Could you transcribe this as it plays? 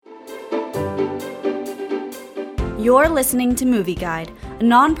You're listening to Movie Guide, a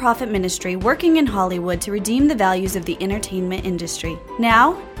non-profit ministry working in Hollywood to redeem the values of the entertainment industry.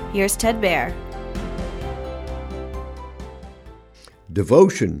 Now, here's Ted Baer.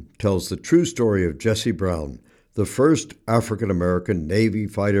 Devotion tells the true story of Jesse Brown, the first African-American Navy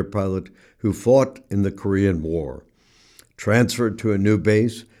fighter pilot who fought in the Korean War. Transferred to a new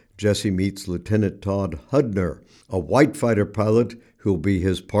base, Jesse meets Lieutenant Todd Hudner, a white fighter pilot who will be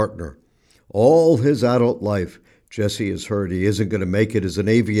his partner. All his adult life, Jesse has heard he isn't going to make it as an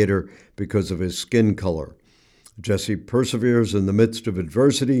aviator because of his skin color. Jesse perseveres in the midst of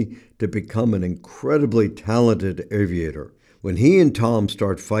adversity to become an incredibly talented aviator. When he and Tom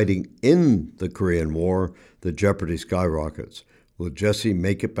start fighting in the Korean War, the jeopardy skyrockets. Will Jesse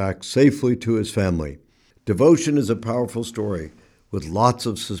make it back safely to his family? Devotion is a powerful story with lots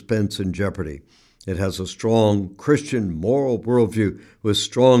of suspense and jeopardy. It has a strong Christian moral worldview with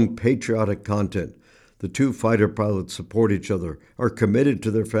strong patriotic content. The two fighter pilots support each other, are committed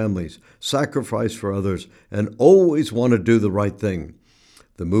to their families, sacrifice for others, and always want to do the right thing.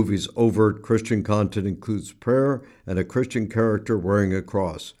 The movie's overt Christian content includes prayer and a Christian character wearing a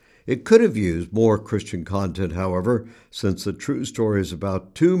cross. It could have used more Christian content, however, since the true story is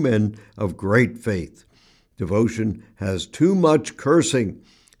about two men of great faith. Devotion has too much cursing,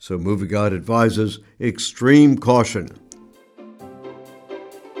 so Movie Guide advises extreme caution.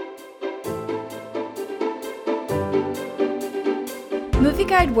 Movie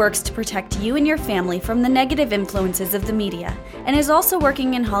Guide works to protect you and your family from the negative influences of the media and is also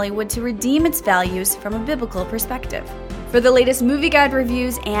working in Hollywood to redeem its values from a biblical perspective. For the latest Movie Guide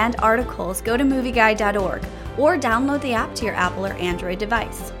reviews and articles, go to movieguide.org or download the app to your Apple or Android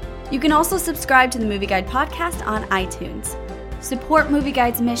device. You can also subscribe to the Movie Guide podcast on iTunes. Support Movie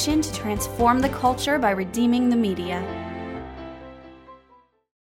Guide's mission to transform the culture by redeeming the media.